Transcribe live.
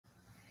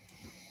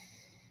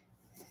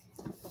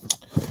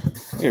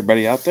Hey,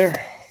 everybody out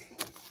there.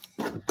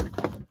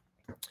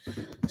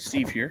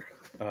 Steve here.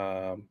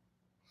 Um,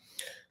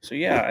 so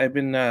yeah, I've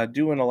been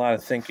doing a lot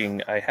of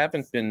thinking. I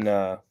haven't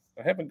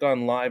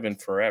gone live in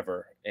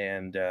forever,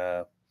 and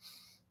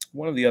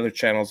one of the other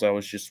channels I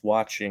was just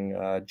watching,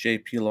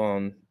 JP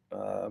Lone,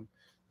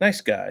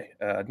 nice guy,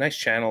 nice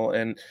channel,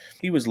 and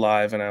he was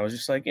live, and I was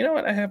just like, you know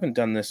what, I haven't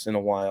done this in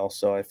a while,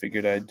 so I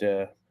figured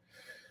I'd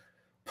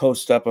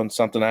post up on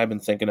something I've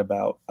been thinking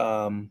about.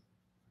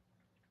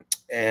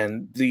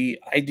 And the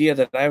idea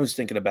that I was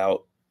thinking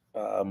about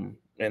and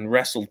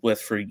wrestled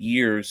with for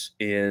years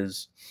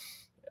is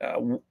uh,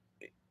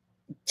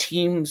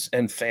 teams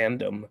and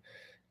fandom.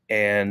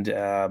 And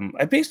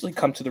I basically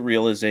come to the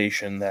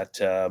realization that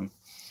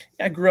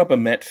I grew up a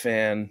Met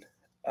fan.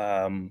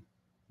 Um,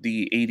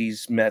 the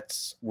 '80s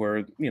Mets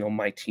were,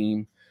 my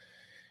team,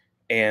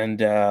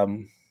 and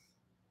I'm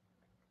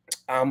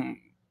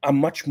I'm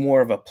much more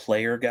of a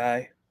player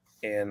guy,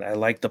 and I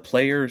like the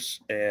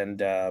players,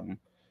 and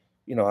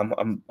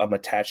I'm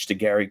attached to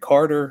Gary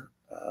Carter,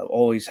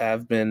 always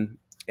have been,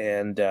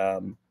 and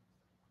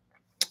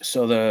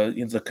so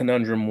the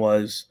conundrum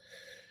was,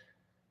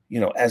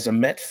 as a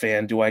Met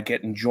fan, do I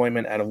get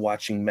enjoyment out of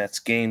watching Mets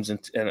games? And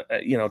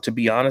to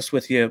be honest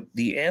with you,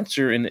 the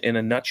answer in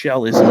a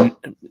nutshell is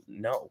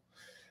no.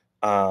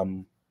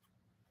 Um,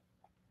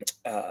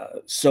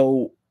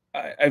 so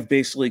I've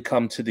basically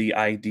come to the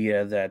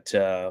idea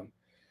that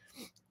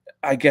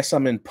I guess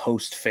I'm in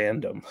post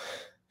fandom,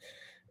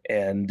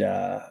 and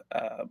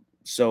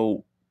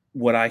so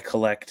what I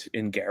collect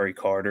in Gary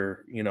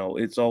Carter,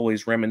 it's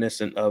always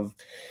reminiscent of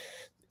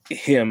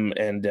him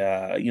and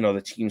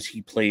the teams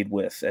he played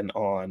with and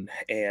on.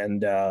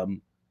 And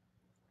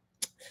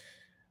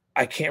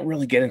I can't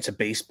really get into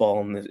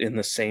baseball in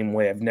the same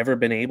way. I've never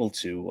been able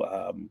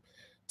to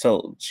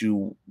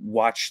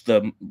watch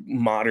the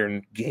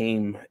modern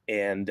game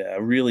and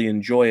really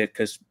enjoy it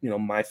because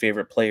my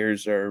favorite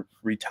players are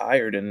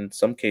retired and in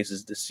some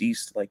cases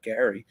deceased, like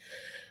Gary.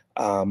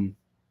 Um,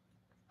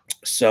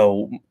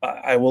 so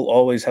I will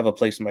always have a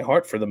place in my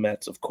heart for the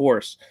Mets, of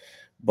course.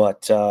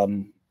 But uh,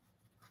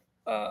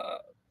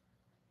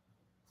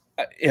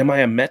 am I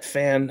a Met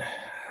fan?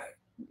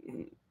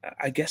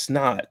 I guess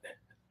not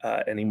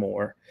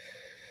anymore.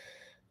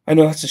 I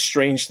know that's a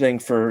strange thing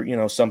for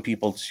some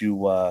people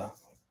to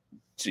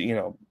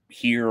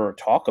hear or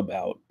talk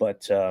about,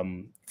 but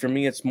for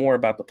me, it's more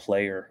about the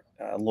player,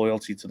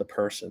 loyalty to the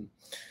person.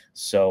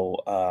 So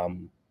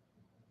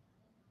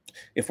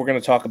if we're going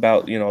to talk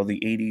about the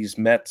 '80s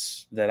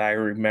Mets that I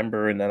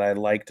remember and that I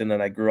liked and that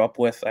I grew up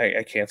with,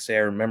 I can't say I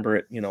remember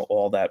it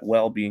all that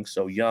well, being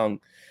so young.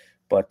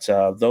 But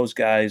those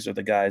guys are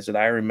the guys that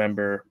I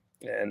remember,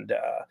 and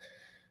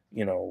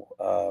you know.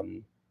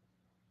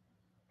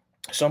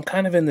 So I'm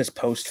kind of in this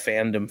post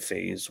fandom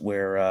phase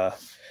where,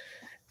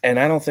 and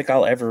I don't think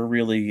I'll ever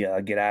really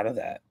get out of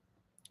that.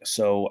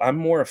 So I'm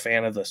more a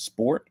fan of the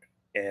sport,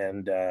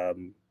 and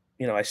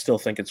I still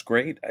think it's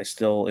great. I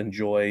still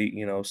enjoy,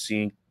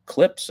 seeing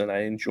clips, and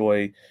I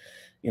enjoy,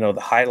 the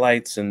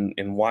highlights and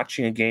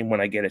watching a game when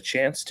I get a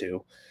chance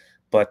to.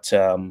 But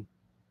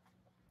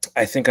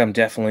I think I'm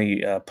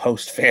definitely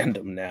post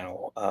fandom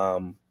now.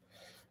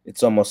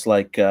 It's almost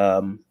like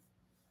going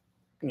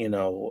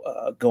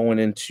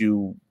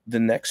into the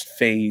next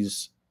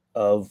phase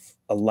of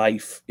a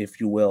life,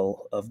 if you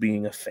will, of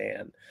being a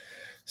fan.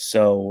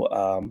 So,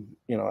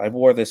 I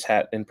wore this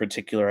hat in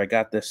particular. I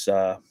got this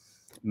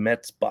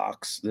Mets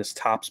box, this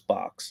Tops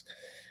box,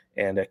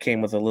 and it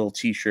came with a little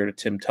T-shirt of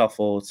Tim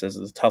Tuffle. It says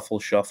the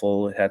Tuffle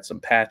Shuffle. It had some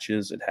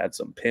patches. It had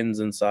some pins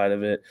inside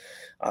of it,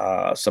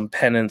 some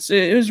pennants.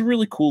 It was a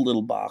really cool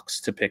little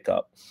box to pick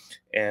up,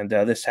 and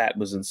this hat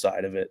was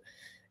inside of it.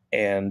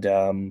 And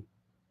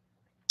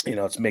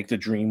it's "Make the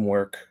Dream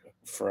Work"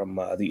 from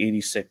the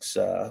 '86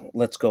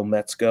 "Let's Go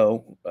Mets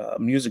Go"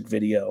 music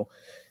video,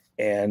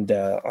 and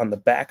on the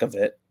back of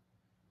it,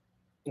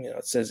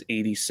 it says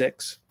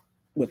 '86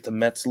 with the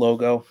Mets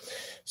logo.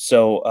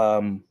 So,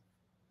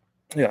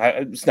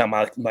 it's not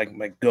my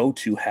go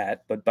to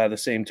hat, but by the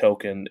same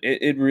token,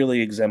 it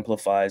really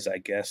exemplifies, I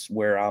guess,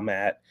 where I'm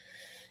at,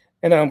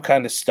 and I'm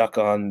kind of stuck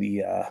on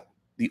the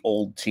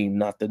old team,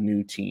 not the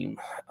new team.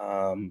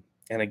 And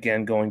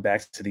again, going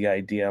back to the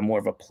idea, I'm more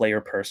of a player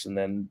person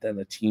than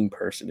a team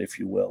person, if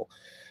you will,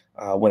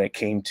 when it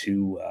came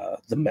to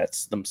the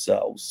Mets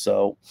themselves.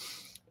 So,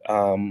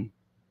 um,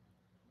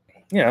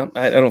 yeah,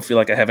 I don't feel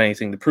like I have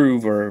anything to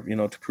prove or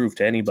to prove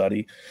to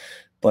anybody,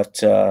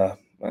 but I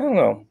don't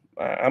know.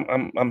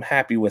 I'm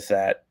happy with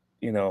that.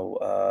 I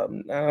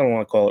don't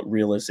want to call it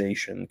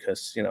realization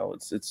because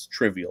it's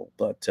trivial,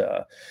 but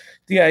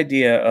the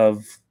idea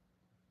of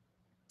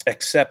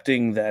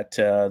accepting that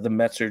the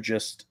Mets are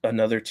just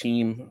another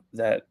team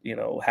that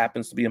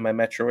happens to be in my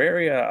metro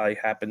area. I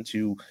happen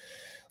to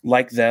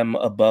like them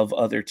above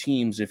other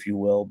teams, if you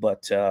will.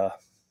 But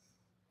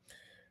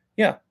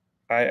yeah,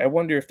 I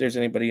wonder if there's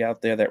anybody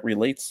out there that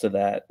relates to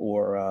that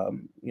or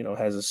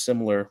has a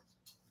similar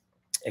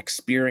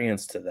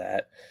experience to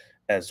that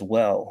as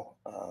well.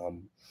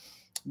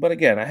 But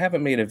again, I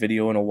haven't made a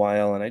video in a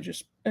while, and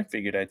I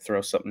figured I'd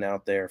throw something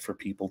out there for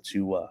people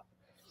to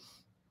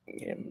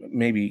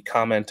maybe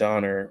comment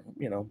on, or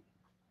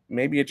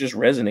maybe it just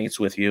resonates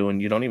with you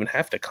and you don't even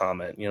have to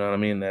comment. You know what I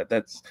mean?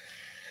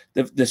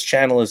 This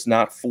channel is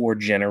not for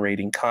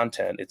generating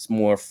content. It's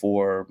more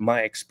for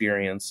my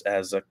experience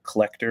as a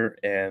collector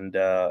and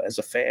as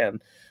a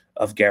fan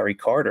of Gary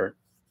Carter.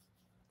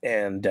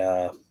 And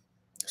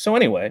so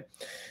anyway,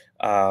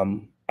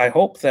 I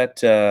hope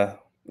that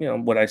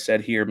what I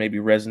said here maybe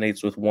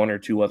resonates with one or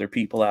two other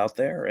people out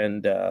there,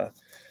 and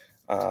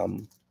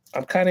um,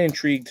 I'm kind of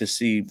intrigued to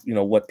see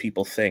what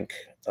people think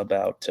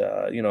about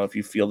if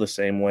you feel the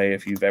same way,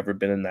 if you've ever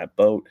been in that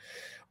boat,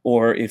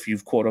 or if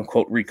you've quote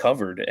unquote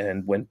recovered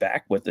and went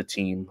back with the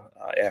team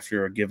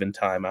after a given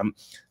time. I'm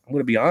going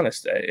to be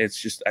honest.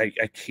 It's just I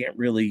can't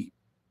really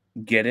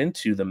get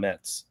into the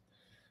Mets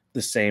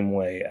the same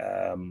way.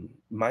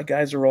 My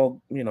guys are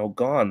all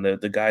gone.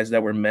 The guys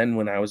that were men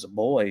when I was a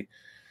boy,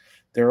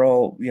 they're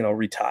all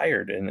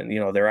retired, and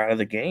they're out of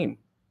the game.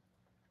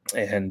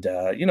 And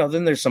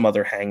then there's some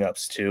other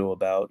hangups too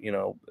about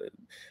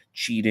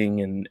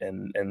cheating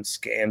and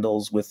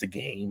scandals with the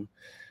game,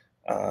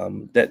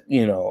 that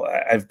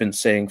I've been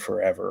saying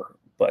forever.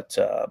 But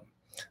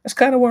that's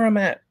kind of where I'm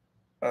at.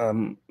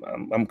 I'm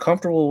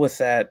comfortable with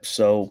that.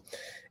 So,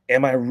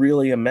 am I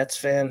really a Mets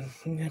fan?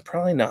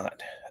 Probably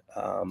not.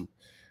 Um,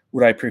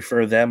 would I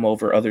prefer them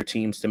over other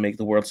teams to make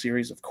the World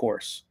Series? Of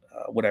course.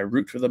 Would I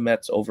root for the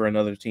Mets over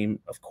another team?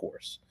 Of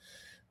course.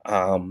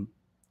 Um,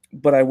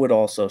 but I would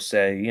also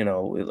say,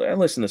 I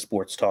listen to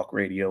sports talk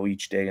radio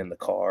each day in the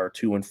car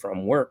to and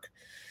from work,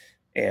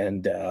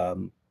 and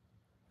I'm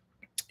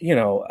in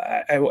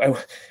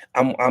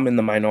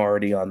the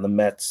minority on the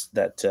Mets,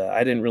 that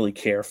I didn't really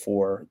care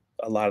for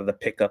a lot of the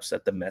pickups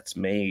that the Mets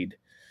made,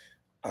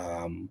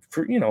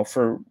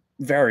 for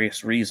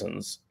various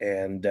reasons.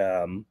 And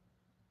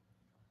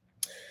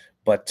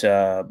but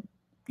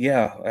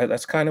yeah,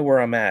 that's kind of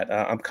where I'm at.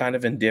 I'm kind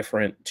of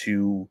indifferent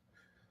to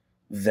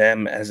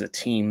them as a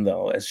team,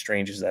 though, as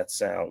strange as that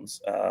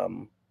sounds.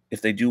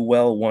 If they do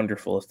well,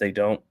 wonderful. If they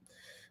don't,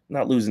 I'm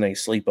not losing any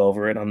sleep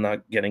over it. I'm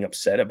not getting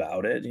upset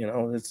about it.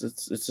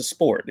 It's a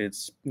sport.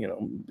 It's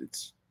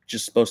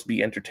just supposed to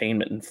be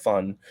entertainment and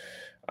fun.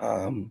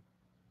 Um,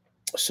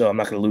 so I'm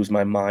not going to lose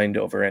my mind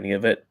over any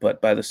of it.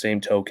 But by the same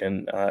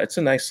token, um, it's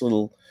a nice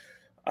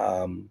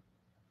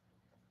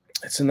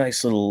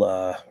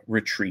little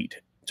retreat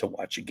to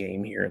watch a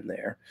game here and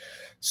there.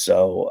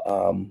 So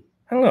I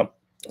don't know.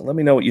 Let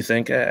me know what you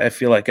think. I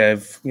feel like I'm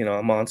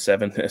on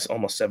it's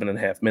almost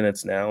 7.5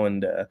 minutes now,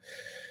 and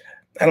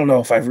I don't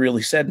know if I've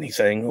really said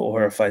anything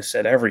or if I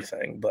said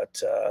everything,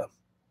 but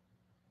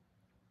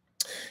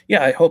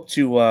yeah, I hope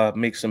to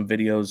make some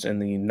videos in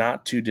the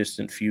not too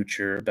distant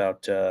future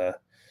about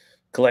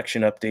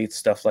collection updates,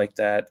 stuff like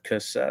that,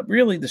 because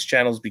really this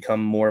channel's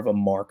become more of a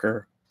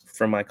marker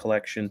for my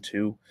collection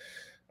too.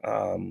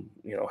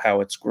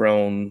 How it's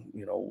grown,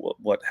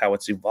 how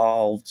it's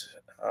evolved,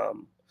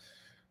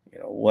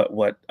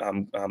 what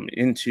I'm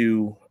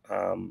into.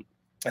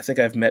 I think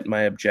I've met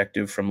my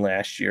objective from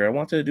last year. I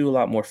wanted to do a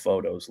lot more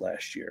photos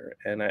last year,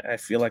 and I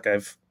feel like I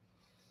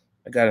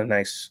got a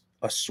nice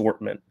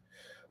assortment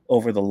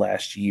over the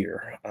last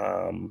year.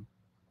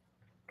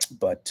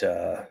 But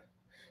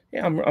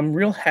yeah, I'm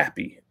real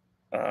happy.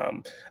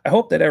 I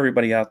hope that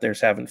everybody out there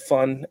is having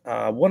fun.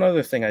 One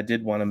other thing I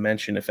did want to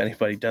mention, if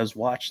anybody does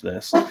watch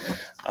this,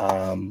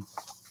 um,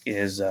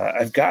 is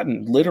I've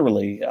gotten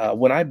literally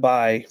when I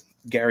buy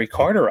Gary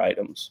Carter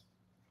items.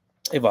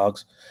 Hey,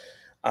 Vogs.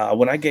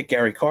 When I get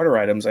Gary Carter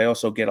items, I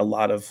also get a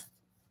lot of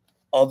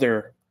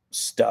other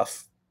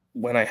stuff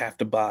when I have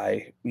to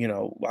buy.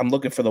 I'm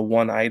looking for the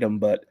one item,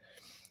 but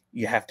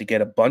you have to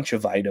get a bunch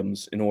of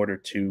items in order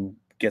to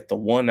get the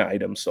one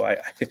item. So I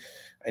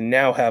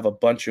now have a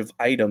bunch of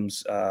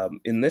items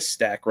in this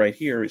stack right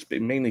here. It's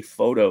been mainly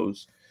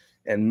photos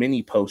and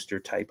mini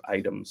poster type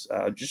items,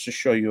 just to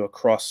show you a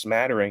cross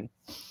smattering.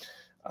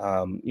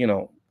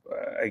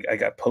 I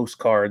got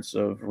postcards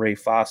of Ray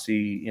Fosse,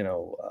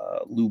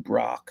 Lou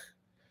Brock,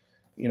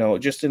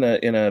 just in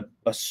a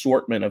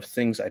assortment of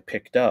things I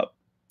picked up,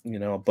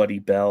 Buddy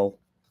Bell.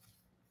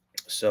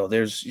 So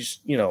there's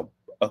just,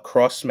 a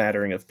cross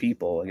smattering of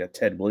people. I got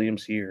Ted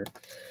Williams here.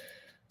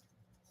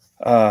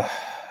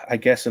 I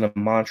guess in a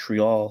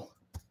Montreal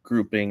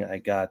grouping, I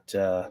got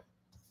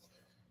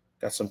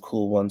some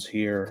cool ones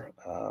here.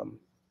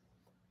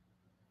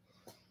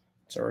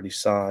 It's already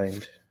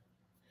signed.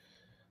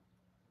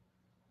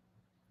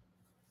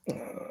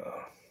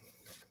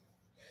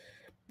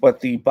 But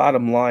the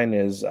bottom line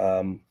is,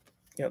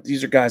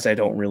 these are guys I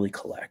don't really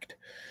collect.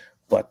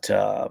 But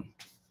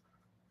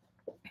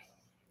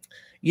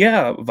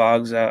yeah,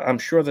 Vogs, I'm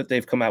sure that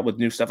they've come out with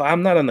new stuff.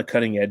 I'm not on the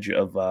cutting edge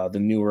of the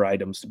newer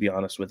items, to be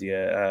honest with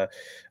you.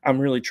 I'm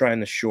really trying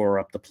to shore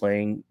up the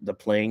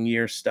playing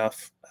year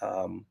stuff.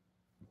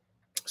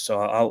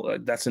 So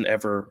that's an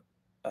ever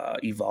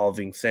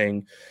evolving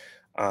thing.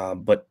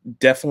 But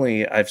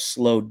definitely, I've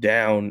slowed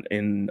down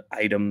in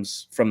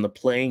items from the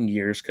playing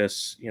years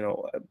because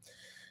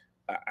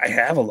I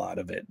have a lot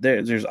of it.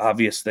 There's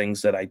obvious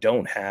things that I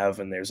don't have,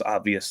 and there's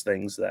obvious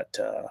things that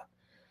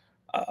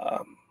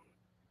um,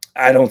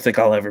 I don't think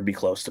I'll ever be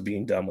close to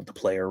being done with the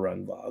player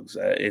run Vogs.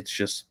 It's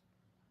just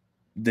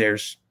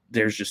there's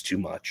just too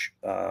much.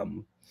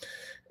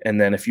 And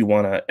then if you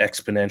want to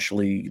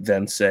exponentially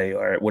then say,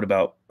 all right, what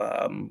about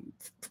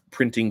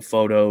printing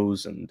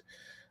photos and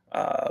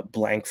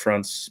blank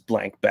fronts,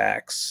 blank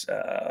backs?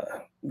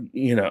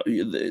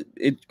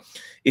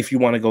 If you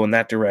want to go in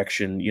that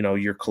direction,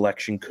 your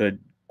collection could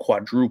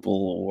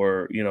quadruple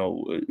or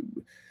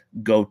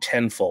go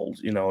tenfold.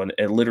 And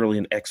literally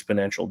an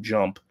exponential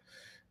jump,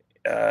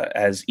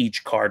 as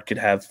each card could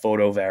have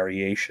photo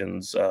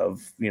variations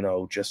of,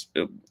 just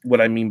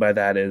what I mean by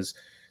that is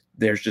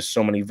there's just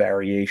so many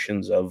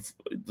variations of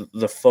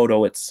the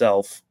photo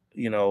itself,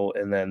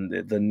 and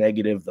then the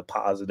negative, the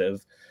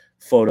positive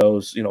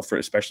photos, for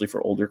especially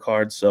for older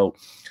cards. So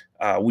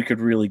we could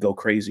really go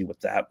crazy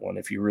with that one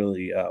if you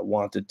really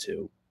wanted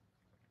to.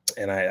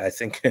 And I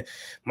think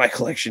my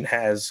collection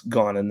has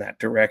gone in that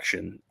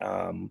direction.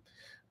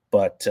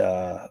 But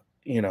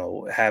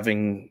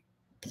having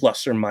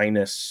plus or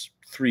minus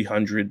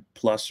 300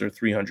 plus or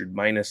 300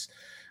 minus,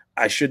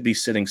 I should be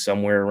sitting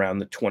somewhere around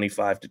the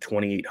 25 to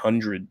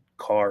 2800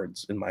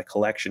 cards in my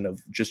collection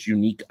of just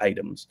unique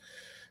items.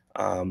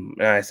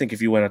 And I think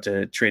if you went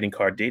onto trading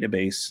card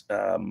database,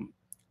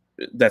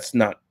 that's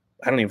not,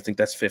 I don't even think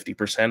that's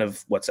 50%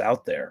 of what's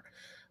out there.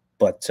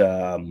 But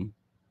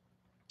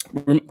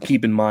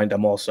keep in mind,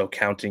 I'm also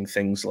counting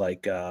things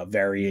like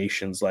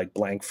variations like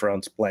blank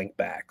fronts, blank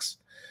backs,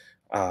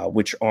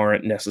 which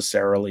aren't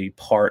necessarily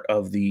part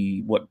of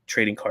what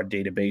trading card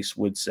database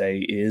would say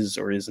is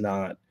or is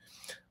not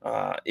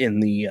in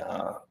the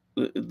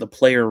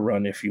player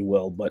run, if you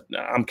will. But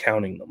I'm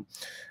counting them,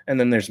 and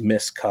then there's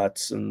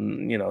miscuts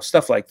and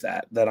stuff like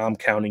that I'm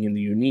counting in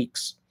the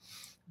uniques.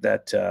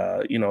 That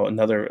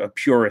another a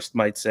purist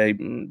might say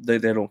they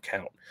don't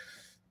count,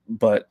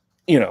 but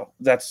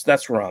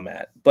that's where I'm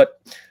at.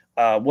 But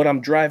what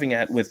I'm driving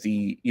at with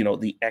the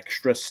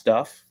extra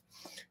stuff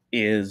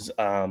is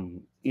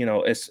I'm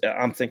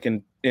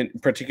thinking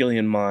particularly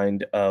in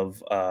mind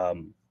of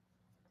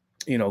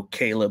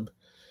Caleb,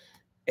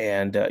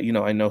 and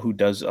I know who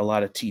does a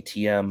lot of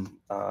TTM.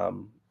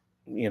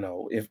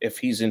 If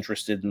he's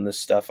interested in this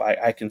stuff,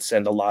 I can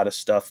send a lot of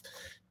stuff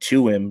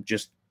to him,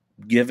 just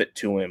give it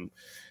to him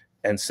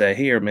and say,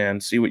 here man,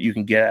 see what you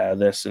can get out of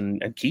this,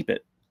 and keep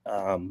it.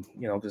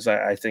 Because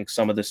I think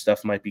some of this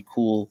stuff might be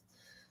cool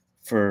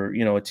for a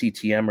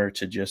TTMer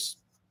to just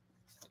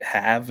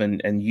have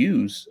and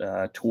use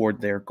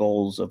toward their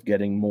goals of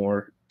getting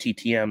more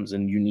TTMs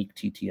and unique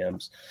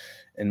TTMs.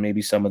 And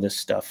maybe some of this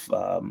stuff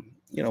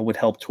would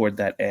help toward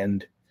that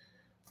end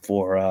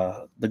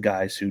for the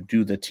guys who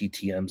do the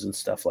TTMs and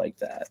stuff like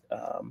that.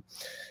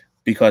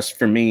 Because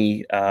for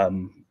me,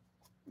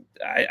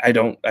 I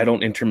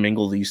don't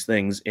intermingle these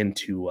things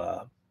into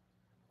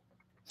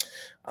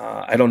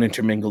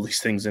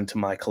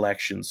my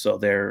collection, so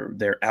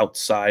they're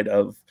outside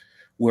of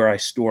where I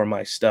store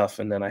my stuff.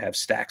 And then I have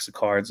stacks of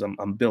cards.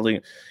 I'm building,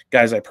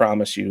 guys. I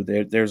promise you,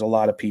 there's a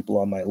lot of people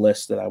on my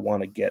list that I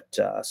want to get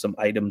some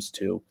items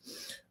to,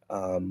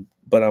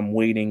 but I'm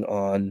waiting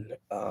on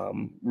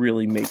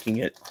really making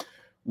it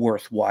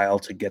worthwhile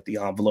to get the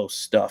envelope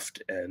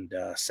stuffed and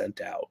sent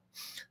out.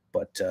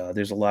 But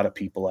there's a lot of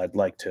people I'd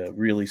like to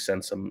really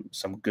send some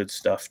good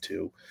stuff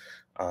to.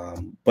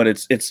 But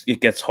it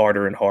gets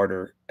harder and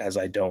harder as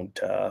I don't.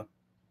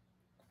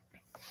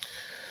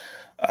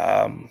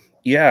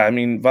 Yeah, I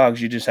mean, Vogs,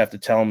 you just have to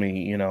tell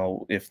me,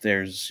 if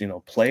there's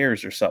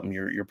players or something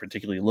you're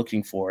particularly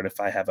looking for, and if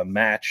I have a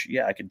match,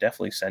 yeah, I could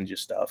definitely send you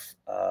stuff.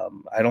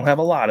 I don't have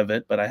a lot of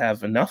it, but I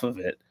have enough of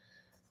it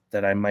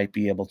that I might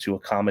be able to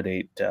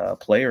accommodate a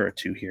player or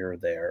two here or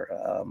there.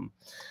 I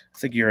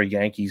think you're a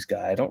Yankees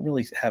guy. I don't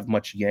really have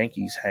much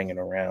Yankees hanging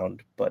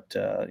around, but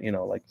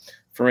like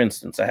for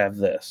instance, I have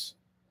this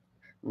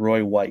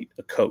Roy White,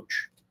 a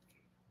coach.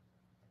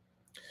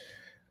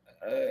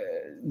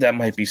 That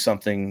might be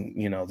something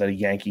that a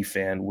Yankee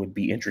fan would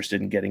be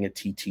interested in getting a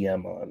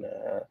TTM on.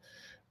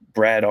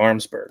 Brad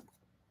Armsberg.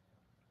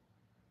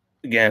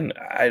 Again,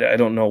 I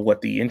don't know what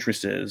the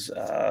interest is,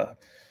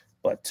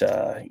 but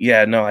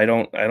yeah, no, I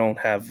don't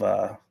have.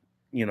 I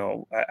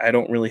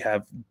don't really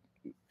have.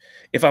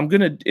 If I'm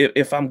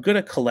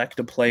gonna collect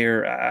a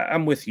player,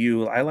 I'm with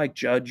you. I like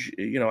Judge.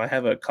 I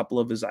have a couple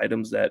of his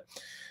items that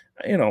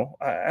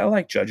I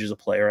like Judge as a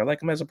player. I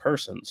like him as a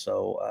person.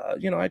 So,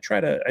 I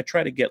try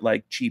to get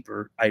like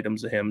cheaper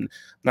items of him. I'm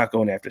not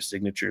going after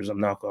signatures. I'm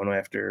not going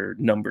after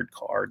numbered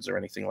cards or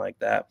anything like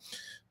that.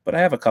 But I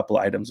have a couple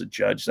items of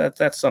Judge.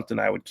 That's something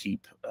I would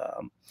keep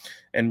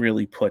and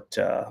really put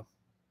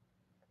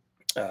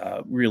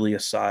really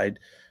aside,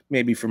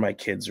 maybe for my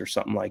kids or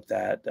something like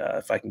that,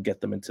 if I can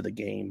get them into the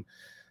game.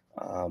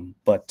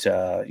 But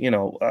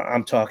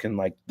I'm talking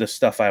like the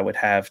stuff I would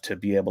have to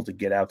be able to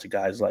get out to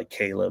guys like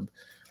Caleb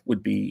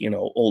would be,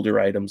 older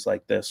items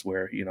like this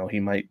where,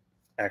 he might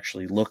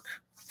actually look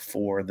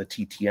for the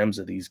TTMs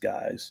of these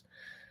guys.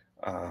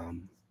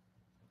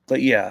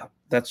 But yeah,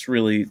 That's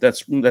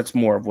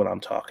more of what I'm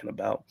talking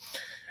about.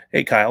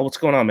 Hey Kyle, what's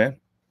going on, man?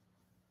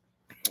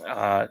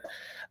 Uh,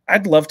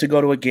 I'd love to go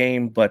to a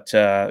game, but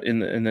in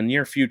the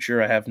near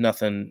future, I have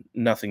nothing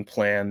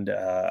planned.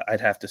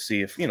 I'd have to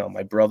see if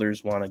my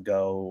brothers want to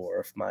go, or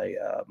if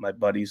my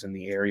buddies in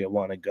the area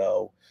want to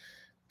go.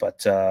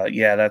 But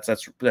yeah,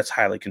 that's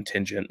highly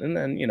contingent. And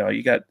then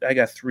I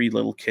got three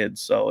little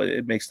kids, so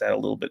it makes that a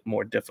little bit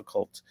more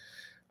difficult.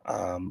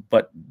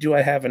 But do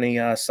I have any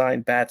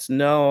signed bats?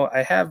 No,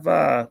 I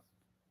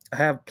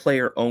have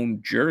player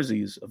owned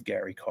jerseys of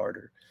Gary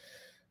Carter.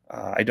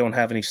 I don't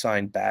have any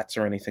signed bats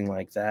or anything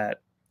like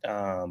that. I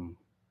have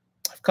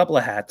a couple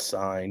of hats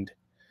signed.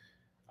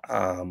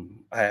 I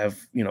have,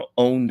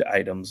 owned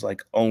items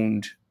like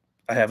owned.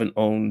 I have an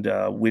owned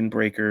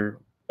windbreaker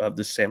of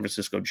the San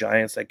Francisco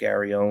Giants that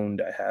Gary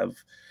owned. I have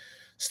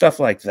stuff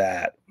like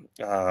that.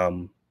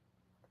 Um,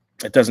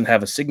 it doesn't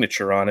have a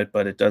signature on it,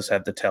 but it does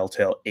have the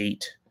Telltale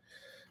 8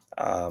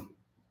 um,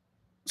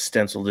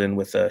 stenciled in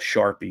with a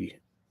Sharpie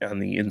on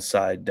the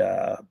inside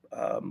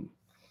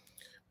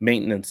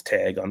maintenance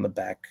tag on the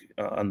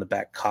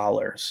back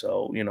collar.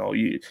 So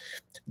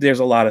there's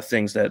a lot of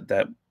things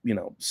that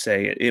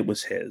say it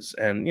was his,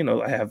 and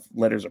I have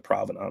letters of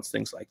provenance,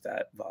 things like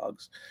that,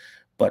 Vogs.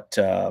 But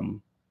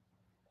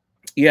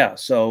yeah,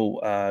 so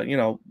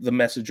the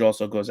message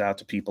also goes out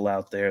to people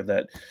out there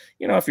that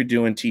if you're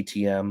doing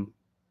TTM.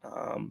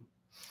 Um,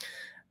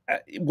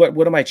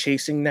 what am I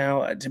chasing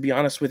now? To be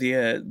honest with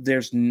you,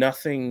 there's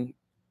nothing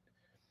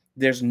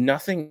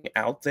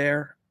out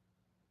there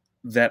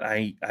that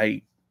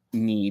I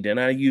need, and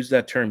I use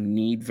that term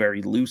 "need"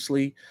 very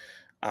loosely.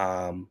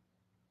 Um,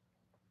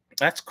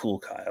 that's cool,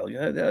 Kyle.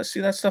 Yeah, see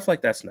that stuff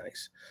like that's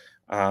nice.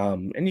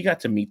 And you got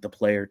to meet the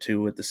player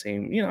too at the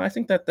same. I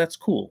think that's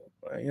cool.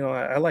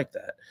 I like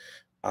that.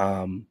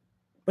 Um,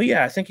 but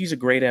yeah, I think he's a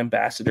great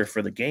ambassador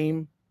for the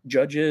game.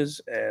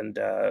 Judges, and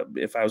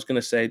if I was going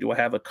to say, do I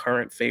have a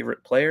current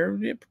favorite player?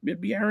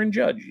 It'd be Aaron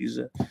Judge.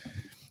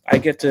 I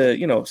get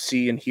to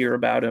see and hear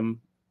about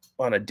him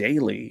on a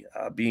daily,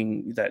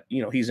 being that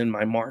he's in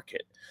my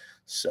market.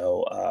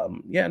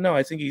 So yeah, no,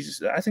 I think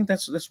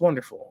that's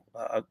wonderful.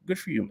 Good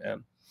for you,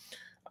 man.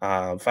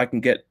 If I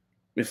can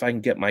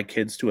get my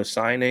kids to a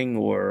signing,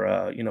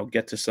 or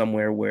get to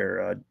somewhere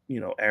where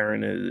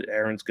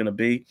Aaron's going to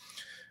be,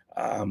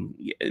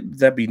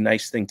 that'd be a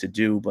nice thing to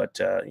do. But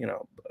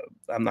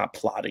I'm not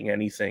plotting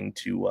anything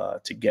to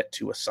get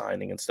to a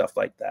signing and stuff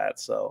like that.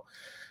 So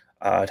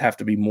it'd have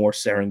to be more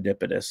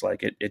serendipitous.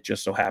 Like it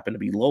just so happened to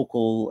be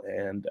local,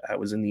 and I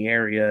was in the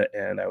area,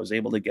 and I was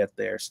able to get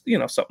there.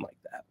 Something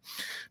like that.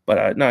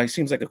 But no, he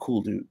seems like a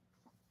cool dude.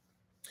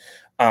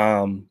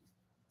 Um,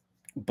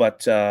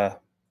 but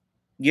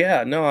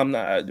yeah, no, I'm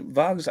not.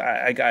 Vogs,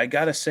 I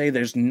gotta say,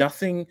 there's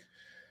nothing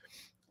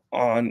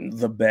on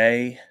the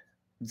bay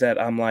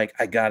that I'm like,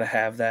 I gotta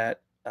have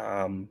that.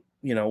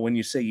 When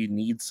you say you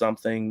need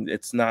something,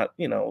 it's not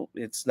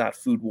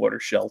food, water,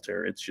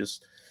 shelter. It's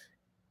just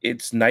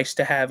it's nice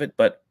to have it,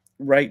 but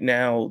right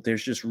now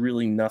there's just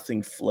really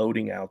nothing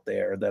floating out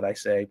there that I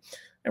say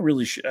I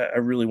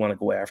really want to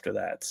go after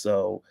that.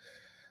 So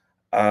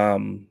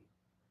um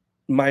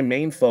my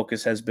main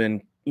focus has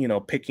been,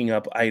 picking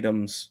up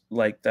items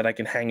like that I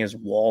can hang as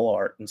wall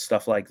art and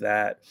stuff like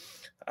that,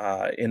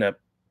 in a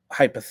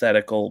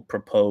hypothetical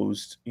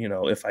proposed,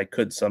 if I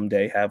could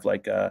someday have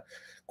like a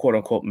quote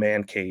unquote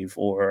man cave,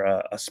 or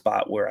a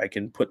spot where I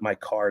can put my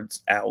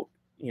cards out,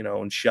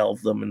 and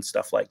shelve them and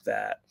stuff like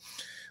that.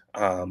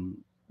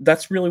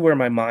 That's really where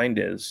my mind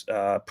is,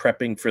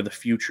 prepping for the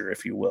future,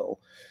 if you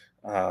will.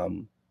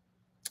 Um,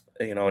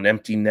 an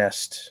empty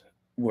nest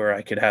where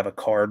I could have a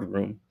card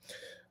room.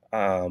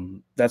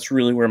 That's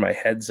really where my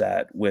head's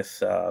at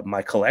with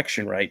my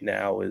collection right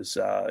now, is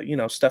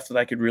stuff that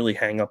I could really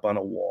hang up on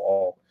a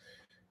wall,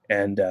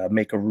 and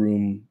make a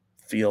room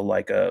feel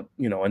like a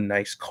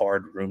nice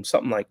card room,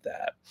 something like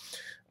that.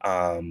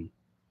 Um,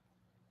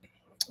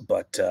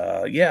 but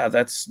yeah,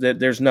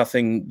 there's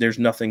nothing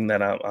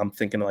that I'm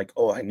thinking like,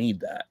 oh, I need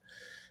that.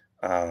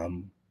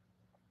 Um,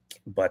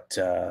 but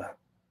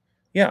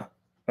yeah,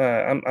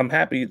 I'm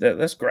happy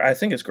that's great. I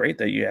think it's great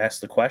that you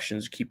ask the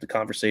questions, keep the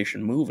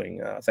conversation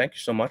moving. Thank you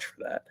so much for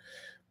that.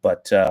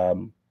 But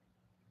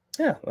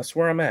yeah, that's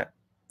where I'm at.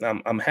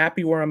 I'm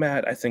happy where I'm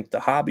at. I think the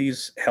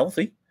hobby's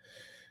healthy.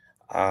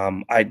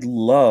 I'd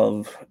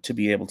love to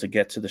be able to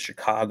get to the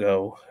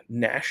Chicago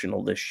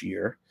National this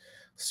year.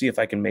 See if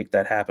I can make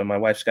that happen. My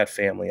wife's got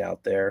family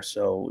out there,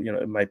 so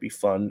it might be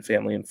fun,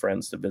 family and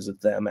friends, to visit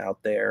them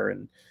out there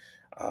and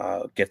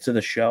get to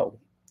the show.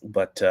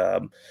 But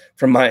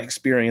from my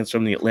experience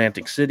from the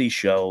Atlantic City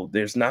show,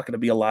 there's not going to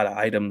be a lot of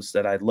items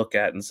that I look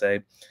at and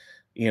say,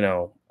 you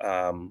know,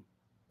 um,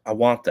 I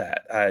want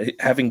that.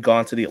 Having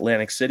gone to the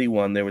Atlantic City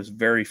one, there was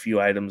very few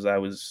items I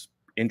was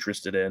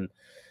interested in,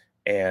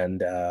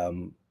 and a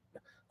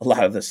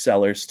lot of the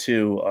sellers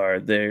too are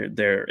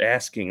they're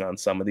asking on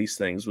some of these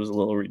things was a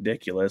little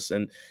ridiculous,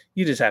 and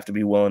you just have to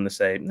be willing to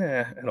say,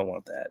 nah, I don't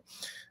want that.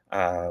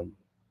 Um,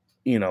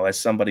 as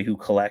somebody who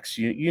collects,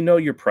 you know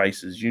your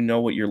prices, you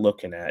know what you're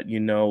looking at,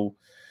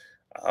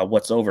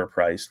 what's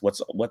overpriced,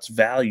 what's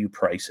value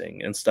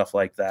pricing, and stuff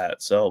like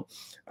that. So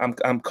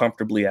I'm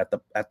comfortably at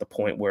the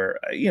point where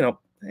I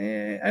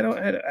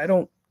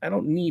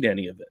don't need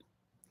any of it.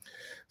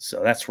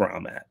 So that's where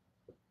I'm at.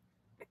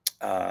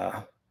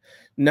 Uh,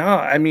 no,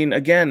 I mean,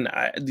 again,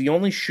 the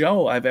only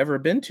show I've ever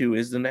been to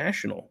is the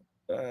National.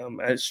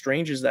 As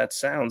strange as that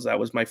sounds, that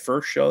was my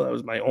first show. That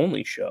was my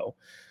only show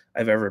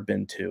I've ever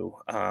been to.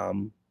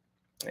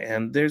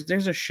 And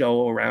there's a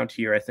show around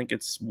here. I think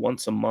it's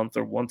once a month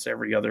or once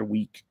every other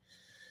week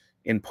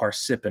in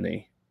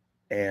Parsippany,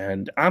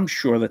 and I'm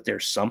sure that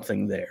there's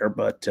something there,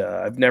 but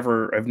I've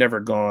never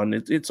gone.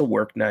 It's a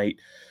work night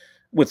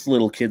with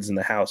little kids in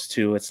the house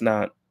too. It's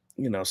not,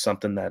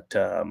 something that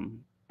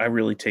I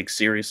really take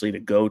seriously to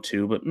go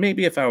to. But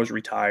maybe if I was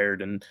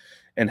retired and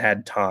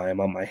had time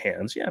on my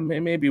hands, yeah,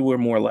 maybe we're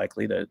more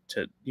likely to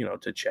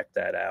check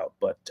that out.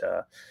 But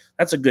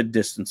that's a good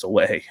distance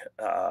away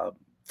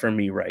for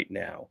me right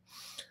now.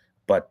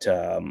 But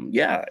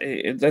yeah,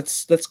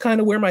 that's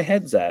kind of where my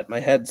head's at. My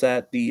head's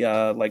at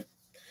the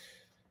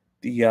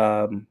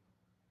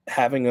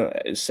having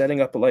a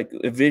setting up like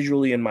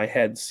visually in my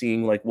head,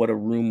 seeing like what a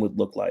room would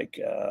look like,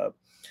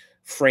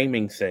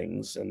 framing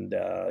things and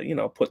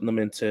putting them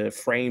into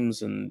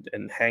frames and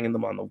hanging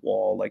them on the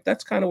wall. Like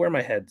that's kind of where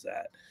my head's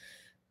at.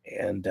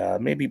 And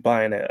maybe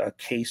buying a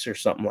case or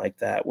something like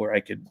that where I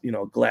could,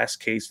 glass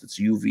case that's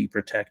UV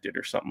protected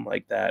or something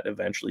like that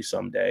eventually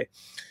someday,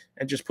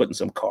 and just putting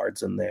some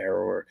cards in there,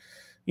 or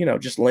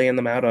just laying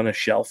them out on a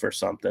shelf or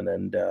something,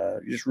 and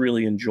just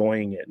really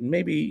enjoying it. And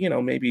maybe,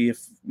 maybe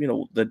if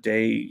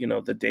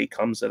the day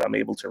comes that I'm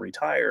able to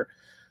retire,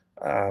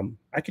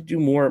 I could do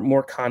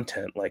more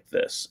content like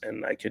this,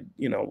 and I could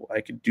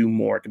do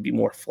more. I could be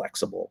more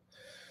flexible.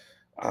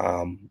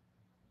 Um,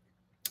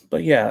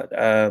 but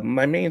yeah,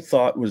 my main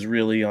thought was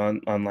really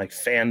on like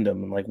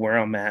fandom and like where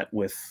I'm at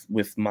with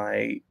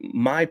my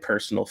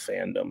personal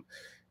fandom.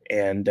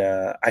 And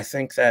I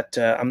think that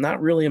I'm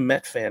not really a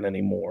Met fan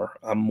anymore.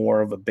 I'm more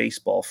of a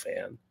baseball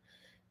fan,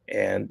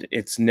 and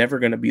it's never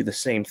going to be the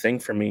same thing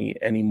for me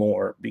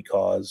anymore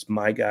because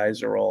my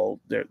guys are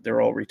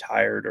they're all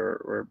retired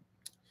or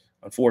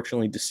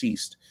unfortunately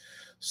deceased.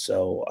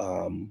 So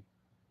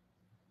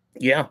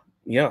yeah,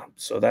 yeah.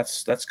 So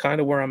that's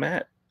kind of where I'm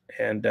at,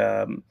 and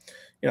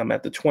I'm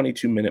at the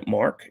 22-minute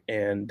mark,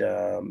 and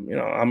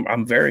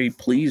I'm very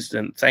pleased,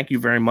 and thank you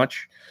very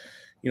much,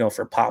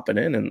 for popping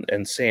in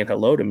and saying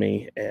hello to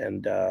me,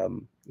 and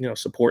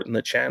supporting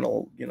the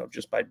channel,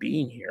 just by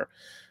being here.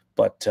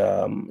 But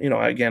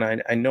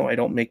again, I know I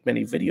don't make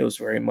many videos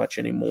very much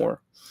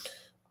anymore.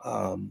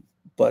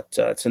 But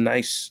it's a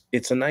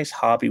nice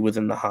hobby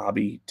within the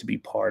hobby to be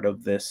part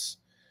of this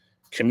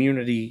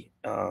community.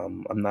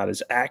 I'm not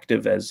as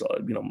active as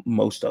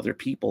most other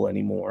people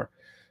anymore,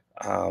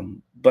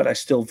 but I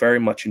still very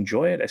much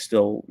enjoy it. I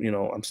still,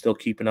 I'm still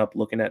keeping up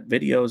looking at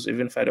videos.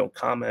 Even if I don't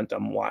comment,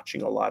 I'm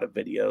watching a lot of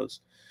videos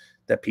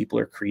that people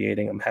are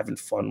creating. I'm having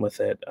fun with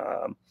it.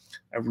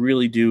 I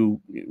really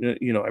do,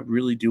 I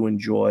really do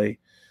enjoy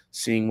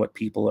seeing what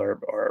people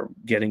are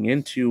getting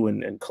into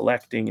and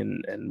collecting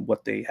and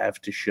what they have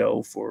to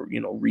show for,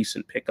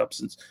 recent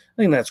pickups. And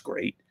I think that's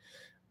great.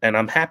 And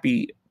I'm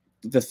happy.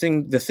 The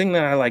thing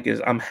that I like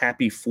is I'm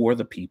happy for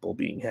the people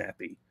being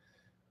happy,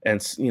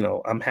 and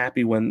I'm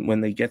happy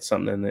when they get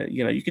something that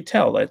you could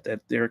tell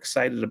that they're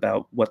excited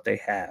about what they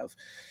have.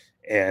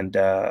 And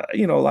a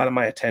lot of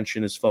my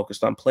attention is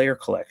focused on player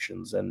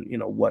collections, and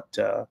what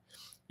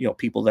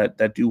people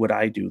that do what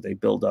I do, they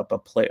build up a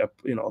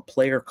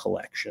player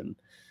collection.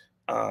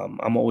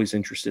 I'm always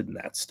interested in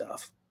that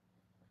stuff,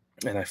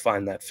 and I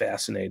find that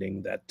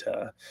fascinating. That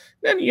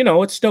then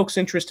it stokes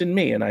interest in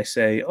me, and I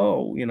say,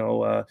 oh,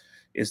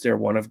 is there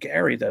one of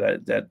Gary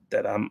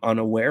that I'm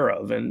unaware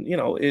of? And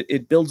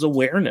it builds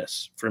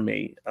awareness for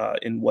me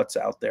in what's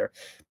out there,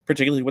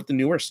 particularly with the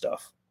newer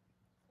stuff.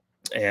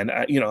 And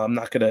I'm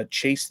not going to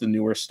chase the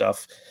newer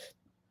stuff.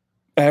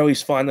 I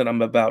always find that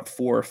I'm about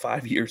 4 or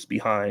 5 years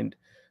behind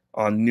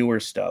on newer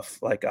stuff.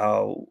 Like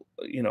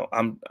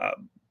I'm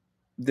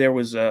there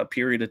was a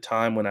period of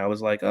time when I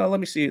was like, oh, let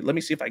me see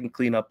if I can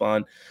clean up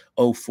on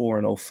 '04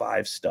 and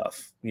 '05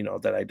 stuff,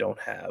 that I don't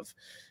have.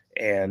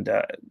 And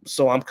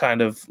so I'm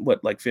kind of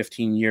like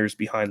 15 years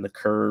behind the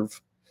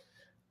curve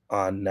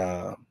on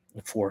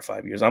 4 or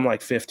 5 years. I'm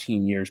like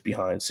 15 years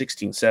behind,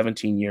 16,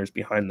 17 years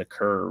behind the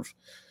curve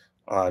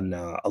on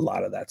a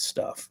lot of that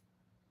stuff.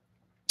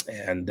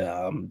 And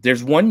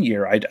there's one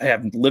year I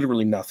have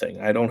literally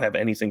nothing. I don't have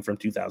anything from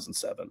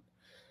 2007.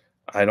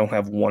 I don't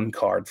have one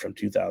card from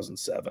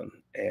 2007.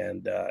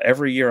 And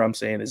every year I'm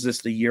saying, is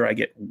this the year I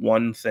get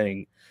one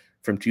thing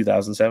from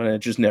 2007? And it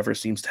just never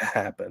seems to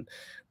happen.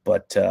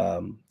 But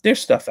there's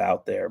stuff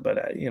out there, but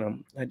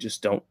I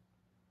just I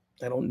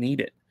don't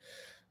need it.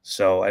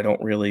 So I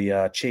don't really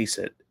chase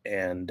it.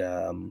 And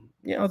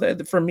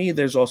for me,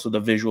 there's also the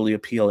visually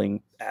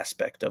appealing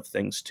aspect of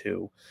things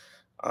too.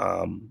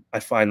 I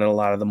find that a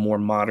lot of the more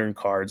modern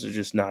cards are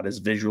just not as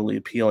visually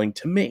appealing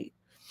to me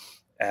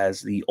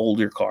as the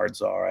older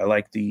cards are. I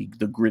like the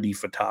gritty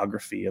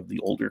photography of the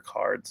older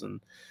cards,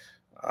 and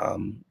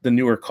The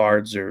newer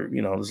cards are,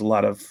 there's a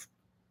lot of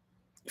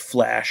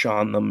flash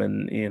on them,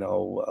 and a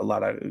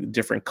lot of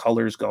different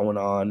colors going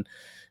on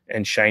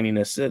and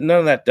shininess. None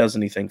of that does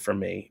anything for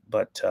me,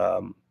 but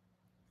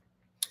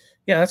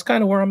yeah, that's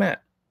kind of where I'm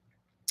at.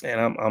 And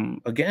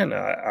I'm again,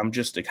 I'm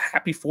just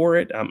happy for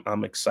it.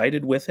 I'm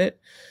excited with it.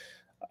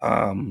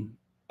 Um,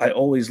 I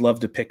always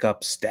love to pick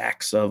up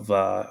stacks of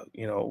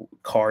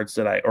cards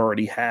that I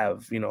already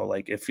have.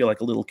 Like I feel like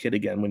a little kid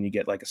again when you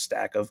get like a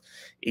stack of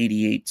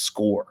 88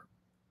 score.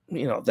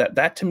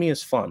 That to me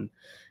is fun,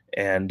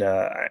 and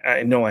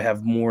I know I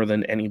have more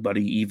than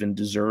anybody even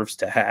deserves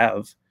to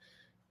have.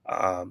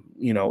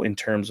 In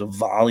terms of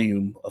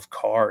volume of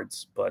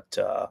cards, but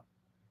uh,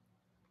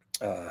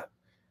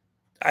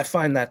 I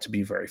find that to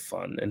be very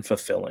fun and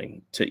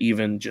fulfilling to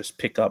even just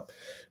pick up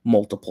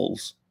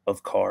multiples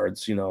of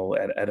cards,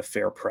 at a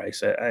fair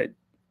price. I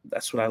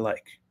That's what I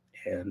like,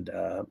 and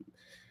I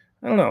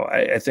don't know.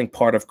 I think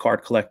part of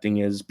card collecting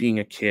is being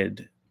a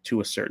kid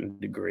to a certain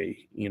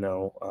degree,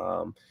 and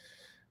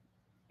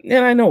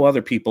I know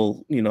other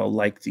people,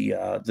 like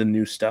the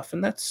new stuff,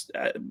 and that's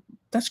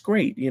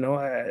great.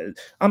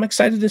 I'm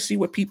excited to see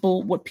what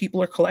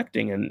people are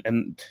collecting,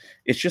 and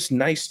it's just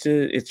nice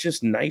to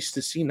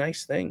see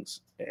nice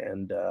things,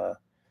 and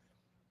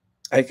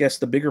I guess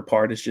the bigger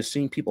part is just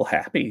seeing people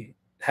happy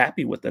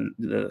with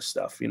the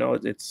stuff.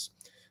 It's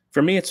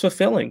for me, it's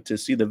fulfilling to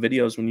see the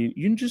videos when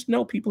you just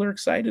know people are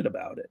excited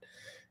about it,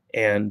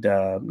 and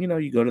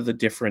you go to the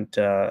different.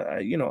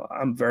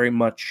 I'm very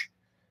much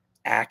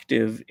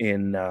active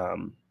in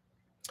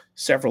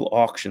several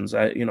auctions.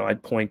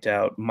 I'd point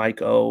out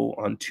Mike O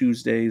on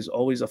Tuesdays,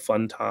 always a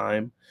fun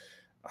time.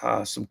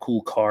 Some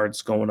cool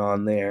cards going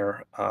on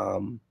there.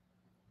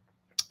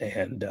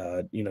 And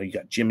you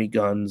got Jimmy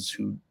Guns,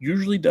 who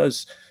usually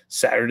does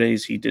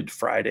Saturdays. He did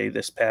Friday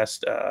this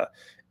past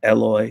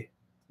Eloy,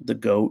 the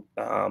goat,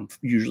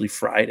 usually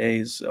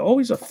Fridays.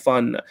 Always a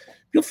fun.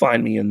 You'll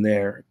find me in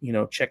there,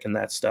 checking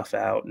that stuff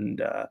out,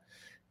 and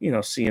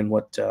seeing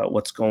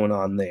what's going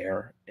on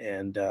there.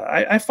 And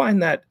I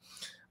find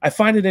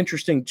it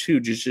interesting too,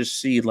 just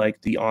see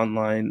like the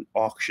online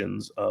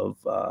auctions of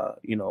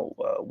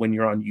when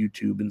you're on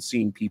YouTube and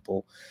seeing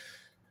people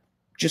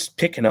just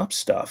picking up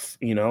stuff,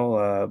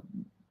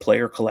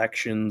 player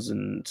collections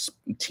and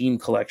team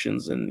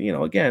collections, and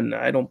again,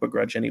 I don't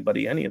begrudge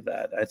anybody any of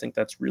that. I think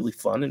that's really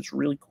fun and it's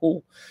really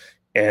cool,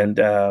 and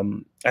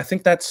I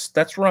think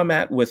that's where I'm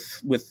at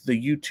with the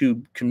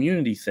YouTube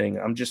community thing.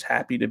 I'm just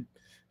happy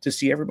to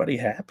see everybody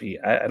happy.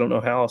 I don't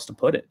know how else to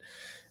put it,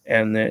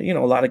 and a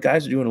lot of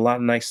guys are doing a lot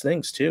of nice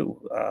things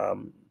too.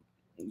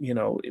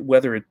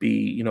 Whether it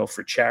be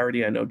for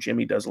charity. I know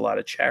Jimmy does a lot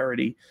of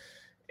charity,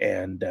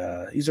 and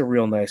he's a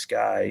real nice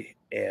guy.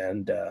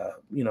 And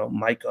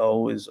Mike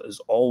O is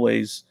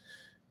always,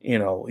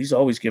 he's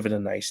always given a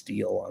nice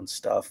deal on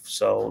stuff.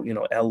 So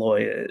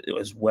Eloy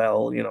as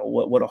well.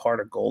 What a heart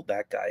of gold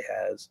that guy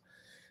has.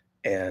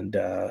 And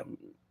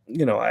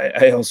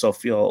I also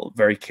feel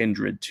very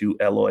kindred to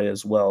Eloy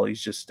as well.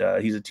 He's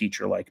a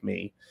teacher like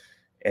me,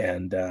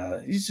 and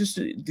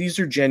these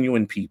are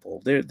genuine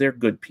people. They're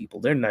good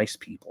people. They're nice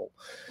people,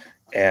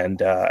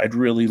 and I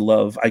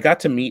got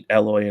to meet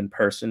Eloy in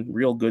person,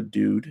 real good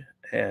dude,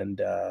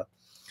 and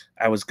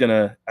I was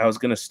gonna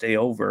stay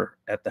over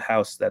at the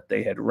house that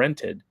they had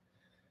rented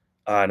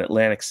in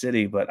Atlantic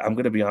City, but I'm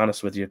gonna be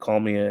honest with you, call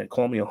me a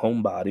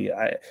homebody.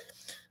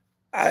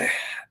 I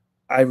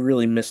I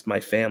really missed my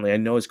family. I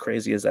know, as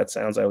crazy as that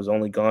sounds, I was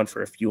only gone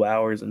for a few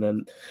hours, and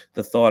then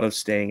the thought of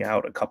staying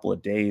out a couple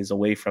of days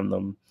away from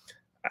them,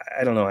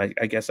 I don't know.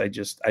 I guess I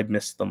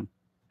missed them,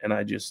 and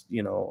I just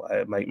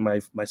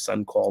my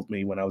son called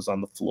me when I was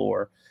on the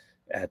floor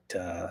at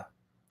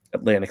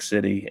Atlantic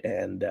City,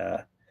 and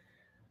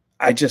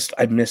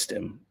I missed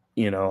him.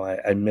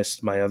 I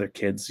missed my other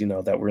kids,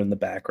 that were in the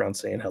background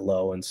saying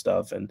hello and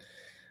stuff, and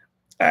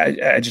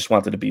I just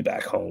wanted to be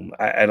back home.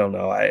 I don't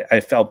know.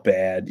 I felt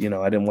bad.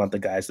 I didn't want the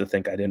guys to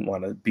think I didn't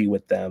want to be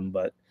with them,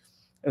 but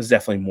I'm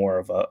definitely more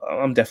of a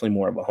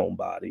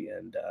homebody,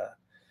 and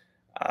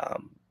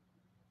um,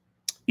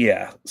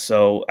 yeah.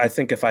 So I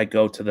think if I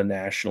go to the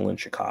National in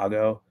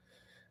Chicago,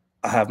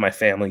 I'll have my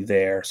family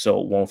there,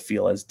 so it won't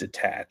feel as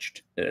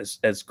detached.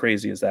 As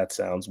crazy as that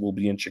sounds, we'll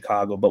be in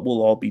Chicago, but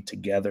we'll all be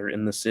together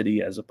in the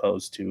city as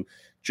opposed to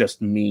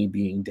just me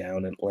being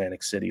down in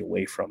Atlantic City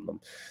away from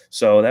them.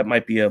 So that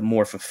might be a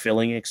more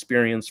fulfilling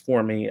experience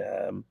for me,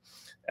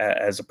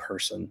 as a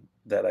person,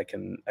 that I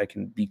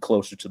can be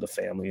closer to the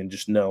family and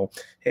just know,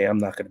 hey, I'm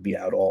not going to be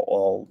out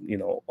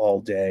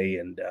all day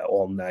and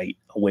all night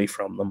away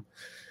from them.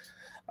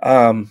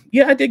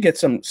 Yeah, I did get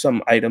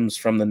some items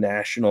from the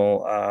National.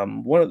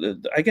 One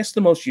of I guess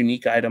the most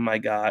unique item I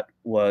got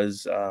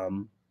was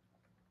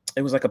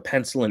it was like a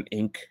pencil and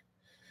ink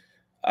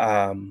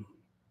um,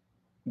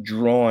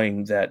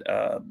 drawing that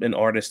an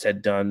artist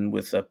had done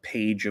with a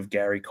page of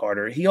Gary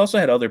Carter. He also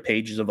had other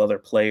pages of other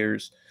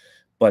players,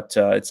 but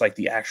it's like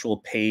the actual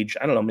page.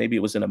 I don't know, maybe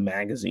it was in a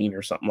magazine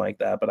or something like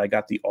that. But I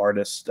got the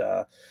artist,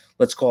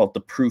 let's call it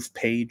the proof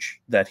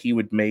page that he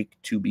would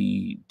make to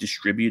be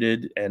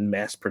distributed and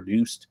mass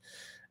produced.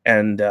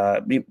 and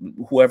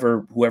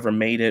whoever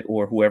made it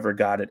or whoever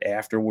got it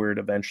afterward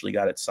eventually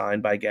got it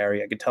signed by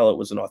Gary. I could tell it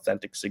was an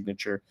authentic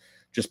signature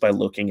just by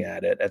looking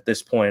at it. At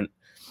this point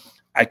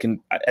I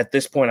can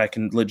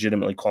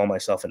legitimately call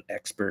myself an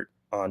expert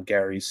on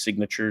Gary's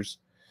signatures,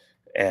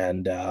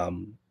 and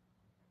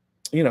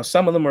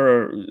some of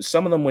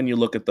them when you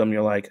look at them,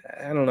 you're like,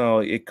 I don't know,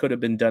 it could have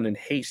been done in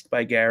haste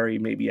by Gary,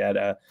 maybe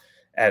at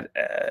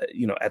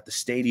the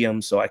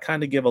stadium. So I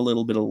kind of give a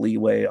little bit of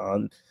leeway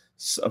on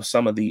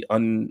some of the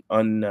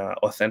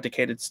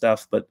authenticated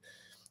stuff, but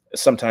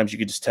sometimes you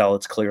could just tell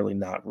it's clearly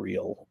not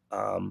real.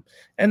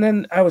 And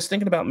then I was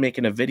thinking about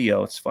making a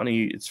video. It's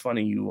funny. It's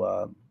funny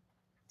you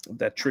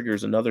that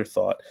triggers another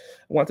thought.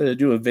 I wanted to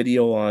do a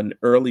video on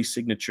early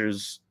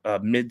signatures,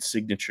 mid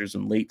signatures,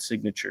 and late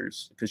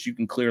signatures because you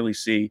can clearly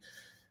see.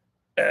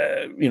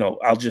 I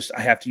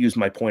have to use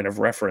my point of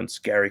reference,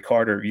 Gary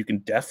Carter. You can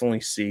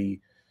definitely see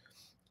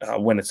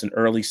when it's an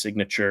early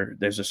signature,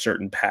 there's a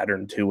certain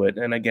pattern to it.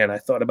 And again, I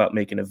thought about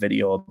making a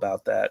video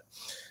about that.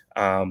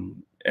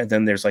 And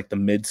then there's like the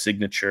mid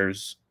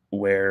signatures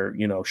where,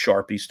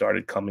 Sharpie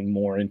started coming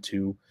more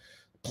into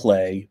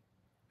play.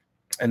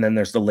 And then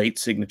there's the late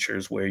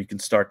signatures where you can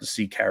start to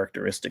see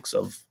characteristics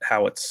of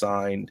how it's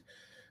signed,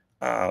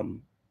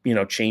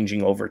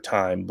 changing over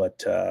time.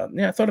 But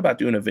yeah, I thought about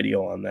doing a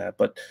video on that.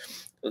 But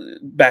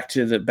back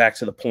to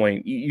the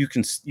point, you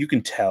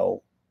can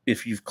tell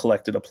if you've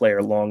collected a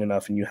player long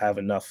enough and you have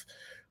enough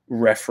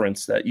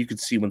reference that you could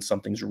see when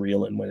something's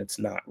real and when it's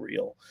not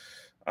real,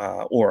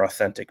 or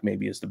authentic,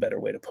 maybe is the better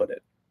way to put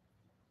it.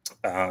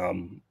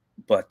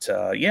 But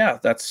yeah,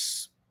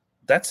 that's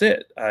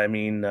it. I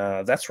mean,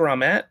 that's where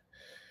I'm at.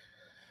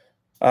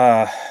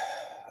 Uh,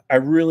 I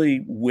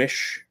really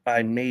wish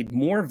I made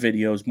more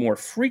videos more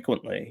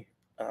frequently.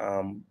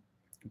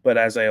 But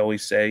as I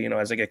always say,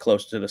 as I get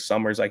closer to the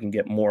summers, I can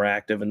get more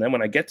active. And then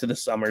when I get to the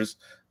summers,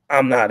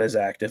 I'm not as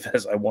active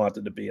as I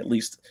wanted to be, at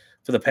least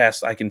for the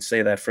past, I can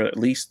say that for at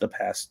least the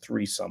past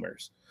 3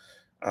 summers.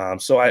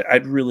 So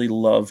I'd really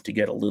love to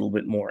get a little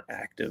bit more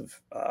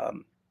active,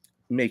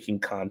 making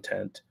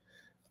content.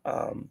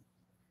 Um,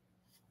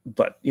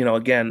 but,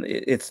 again,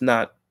 it's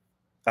not,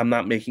 I'm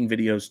not making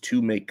videos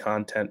to make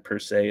content per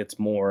se. It's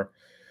more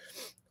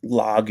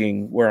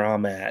logging where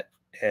I'm at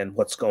and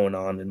what's going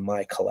on in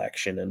my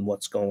collection and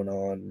what's going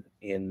on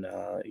in,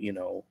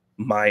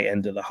 my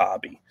end of the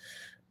hobby.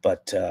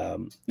 But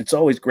it's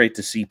always great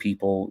to see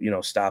people,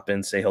 stop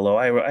in, say hello.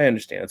 I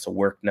understand it's a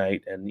work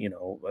night, and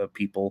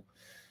people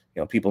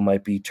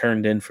might be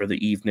turned in for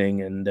the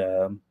evening, and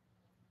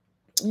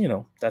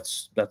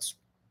that's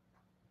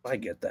I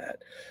get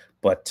that.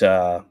 But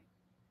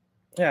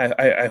yeah,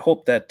 I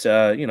hope that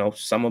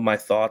some of my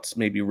thoughts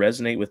maybe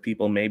resonate with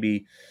people.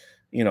 Maybe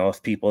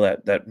if people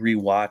that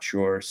rewatch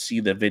or see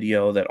the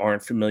video that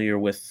aren't familiar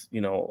with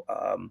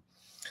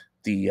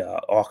the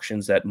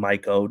auctions that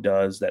Mike O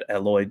does, that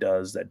Eloy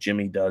does, that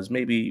Jimmy does.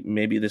 Maybe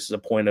this is a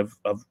point of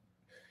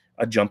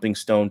a jumping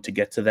stone to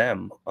get to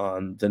them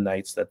on the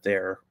nights that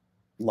they're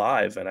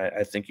live. And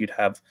I think you'd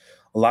have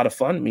a lot of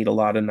fun, meet a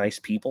lot of nice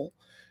people,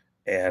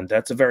 and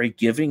that's a very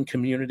giving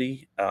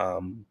community.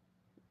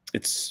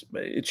 It's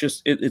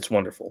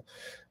wonderful.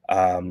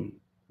 Um,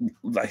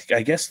 like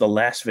I guess the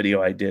last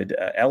video I did,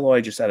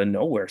 Eloy just out of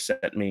nowhere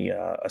sent me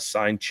a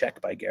signed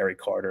check by Gary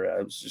Carter.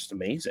 It was just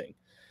amazing.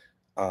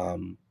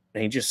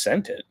 And he just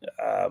sent it.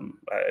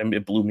 And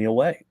it blew me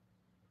away.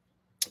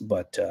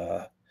 But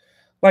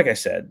like I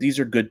said, these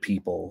are good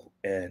people,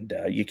 and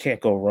you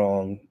can't go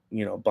wrong,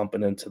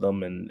 bumping into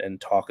them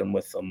and talking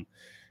with them.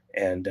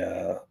 And,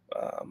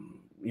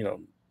 you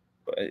know,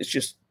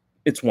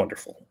 it's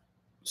wonderful.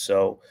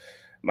 So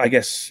I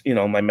guess,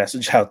 my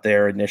message out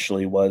there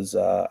initially was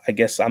I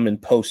guess I'm in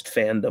post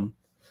fandom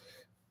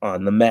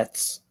on the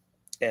Mets,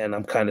 and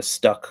I'm kind of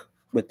stuck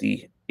with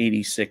the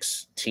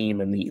 86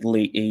 team and the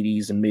late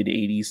 80s and mid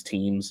 80s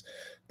teams.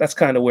 That's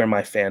kind of where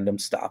my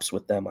fandom stops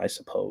with them, I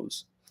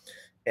suppose.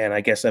 And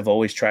I guess I've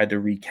always tried to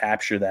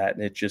recapture that,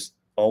 and it just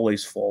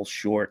always falls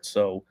short.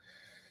 So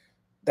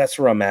that's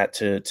where I'm at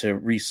to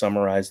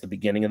re-summarize the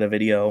beginning of the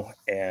video.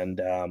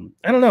 And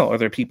I don't know, are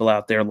there people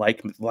out there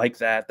like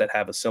that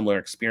have a similar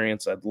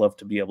experience? I'd love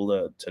to be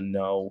able to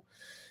know,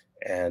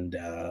 and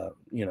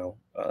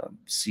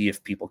see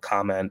if people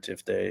comment,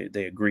 if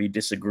they agree,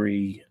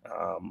 disagree.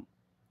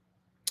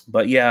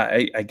 But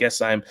yeah, I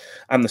guess I'm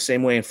the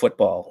same way in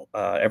football.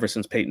 Ever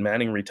since Peyton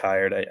Manning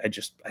retired,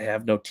 I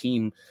have no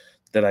team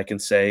that I can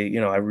say,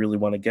 I really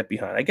want to get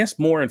behind. I guess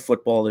more in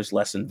football, there's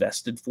less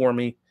invested for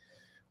me,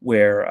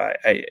 where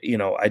I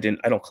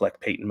don't collect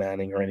Peyton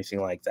Manning or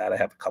anything like that. I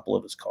have a couple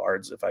of his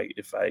cards.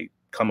 If I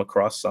come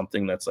across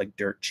something that's like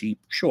dirt cheap,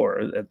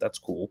 sure, that's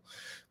cool.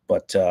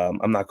 But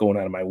I'm not going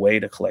out of my way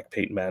to collect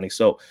Peyton Manning.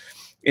 So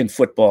in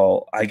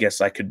football, I guess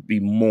I could be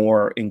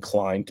more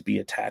inclined to be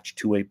attached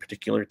to a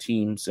particular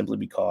team simply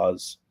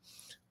because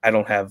I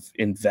don't have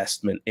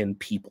investment in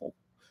people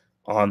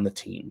on the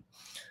team.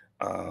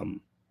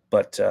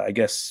 But I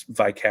guess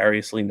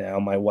vicariously now,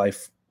 my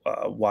wife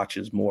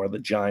watches more of the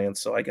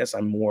Giants, so I guess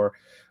I'm more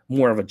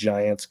of a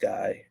Giants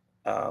guy.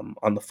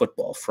 on the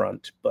football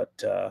front.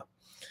 But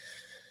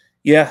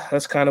yeah,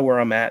 that's kind of where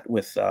I'm at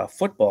with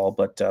football.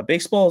 But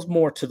baseball is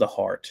more to the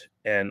heart,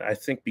 and I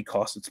think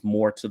because it's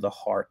more to the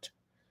heart,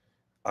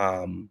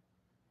 um,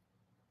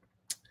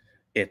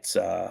 it's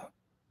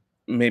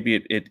maybe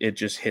it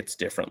just hits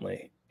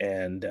differently,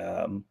 and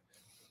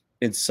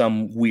in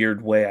some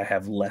weird way, I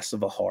have less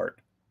of a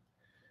heart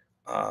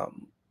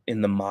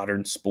in the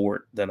modern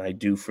sport than I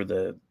do for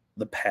the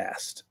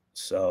past.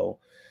 So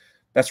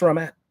that's where I'm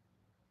at.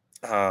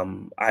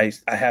 I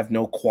have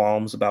no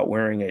qualms about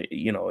wearing a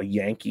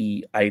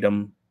Yankee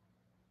item.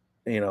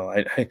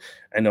 I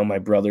know my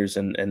brothers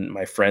and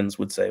my friends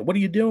would say, "What are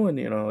you doing?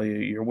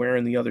 You're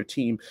wearing the other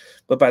team."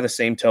 But by the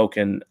same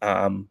token,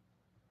 I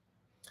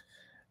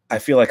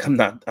feel like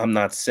I'm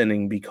not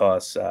sinning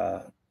because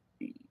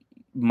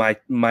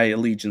my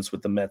allegiance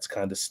with the Mets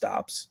kind of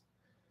stops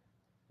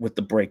with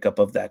the breakup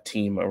of that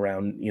team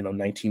around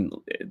 19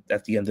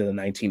 at the end of the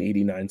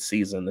 1989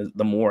 season.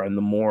 The more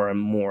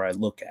I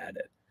look at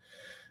it,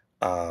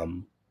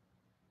 um,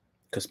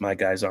 because my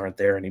guys aren't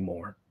there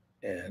anymore,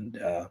 and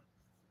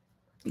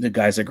the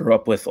guys I grew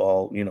up with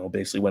all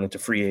basically went into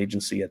free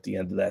agency at the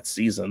end of that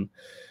season.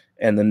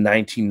 And the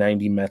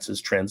 1990 Mets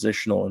is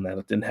transitional in that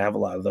it didn't have a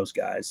lot of those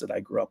guys that I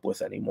grew up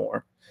with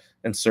anymore.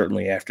 And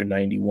certainly after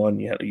 91,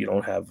 you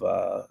don't have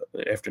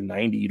after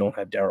 90, you don't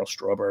have Darryl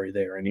Strawberry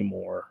there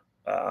anymore.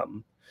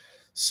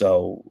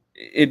 So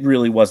it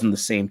really wasn't the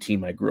same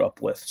team I grew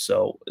up with.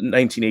 So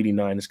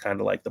 1989 is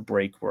kind of like the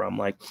break where I'm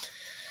like,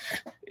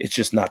 it's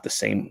just not the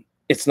same.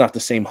 It's not the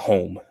same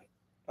home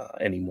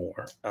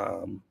anymore.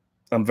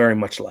 I'm very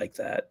much like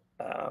that.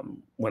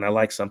 When I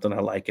like something, I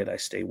like it. I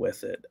stay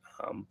with it.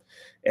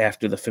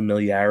 After the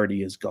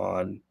familiarity is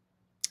gone,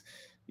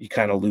 you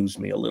kind of lose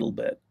me a little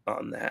bit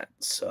on that.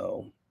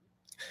 So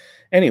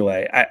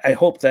anyway, I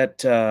hope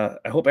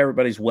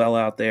everybody's well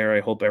out there.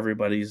 I hope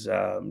everybody's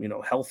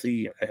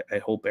healthy. I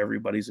hope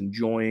everybody's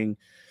enjoying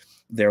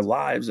their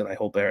lives, and I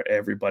hope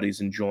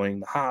everybody's enjoying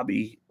the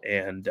hobby.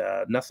 And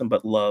nothing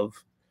but love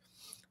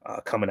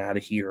coming out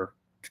of here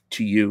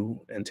to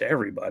you and to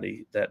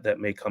everybody that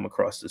may come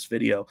across this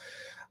video.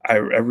 I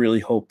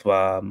really hope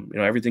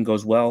everything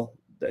goes well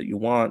that you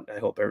want. I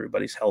hope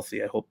everybody's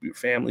healthy. I hope your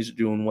families are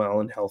doing well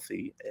and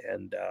healthy.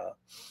 And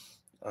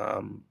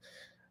um,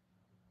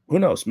 who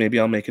knows? Maybe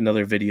I'll make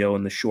another video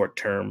in the short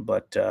term.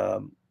 But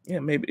yeah,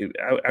 maybe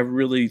I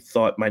really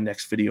thought my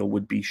next video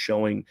would be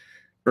showing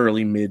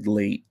early, mid,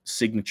 late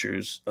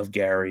signatures of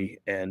Gary,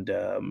 and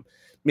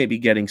maybe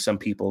getting some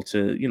people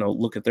to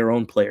look at their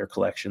own player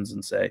collections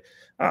and say,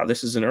 ah,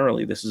 this is an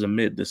early, this is a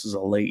mid, this is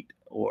a late,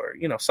 or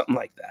something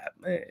like that.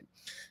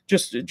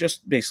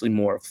 Just basically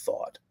more of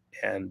thought.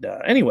 And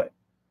anyway,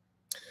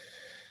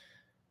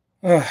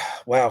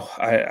 wow,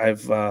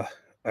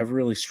 I've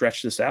really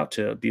stretched this out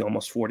to be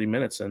almost 40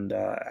 minutes, and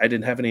I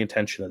didn't have any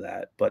intention of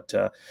that. But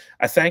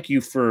I thank you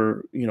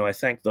for I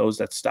thank those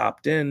that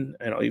stopped in,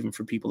 and even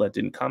for people that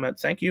didn't comment.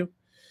 Thank you,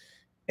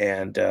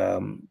 and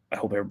I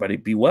hope everybody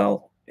be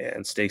well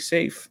and stay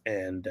safe,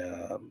 and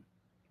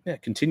yeah,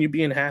 continue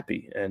being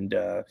happy, and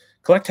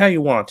collect how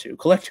you want to,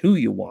 collect who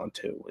you want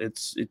to.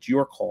 It's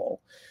your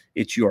call,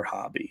 it's your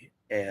hobby,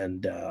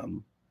 and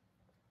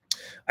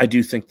I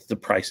do think that the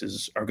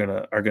prices are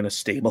gonna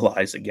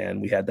stabilize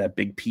again. We had that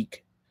big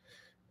peak,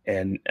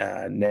 and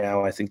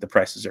now I think the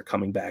prices are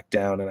coming back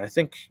down, and I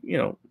think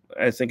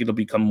it'll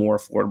become more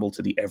affordable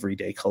to the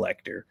everyday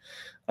collector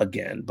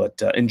again.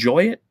 But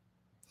enjoy it,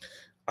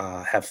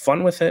 have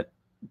fun with it,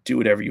 do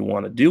whatever you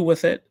want to do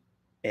with it,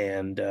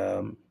 and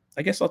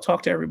I guess I'll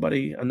talk to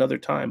everybody another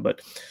time. But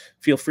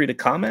feel free to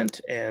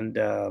comment, and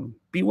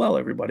be well,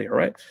 everybody. All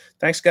right,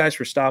 thanks, guys,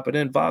 for stopping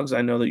in. Vogs,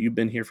 I know that you've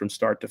been here from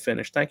start to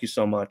finish. Thank you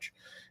so much,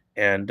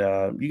 and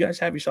you guys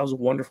have yourselves a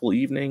wonderful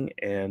evening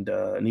and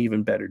an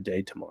even better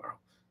day tomorrow.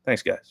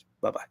 Thanks, guys.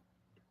 Bye bye.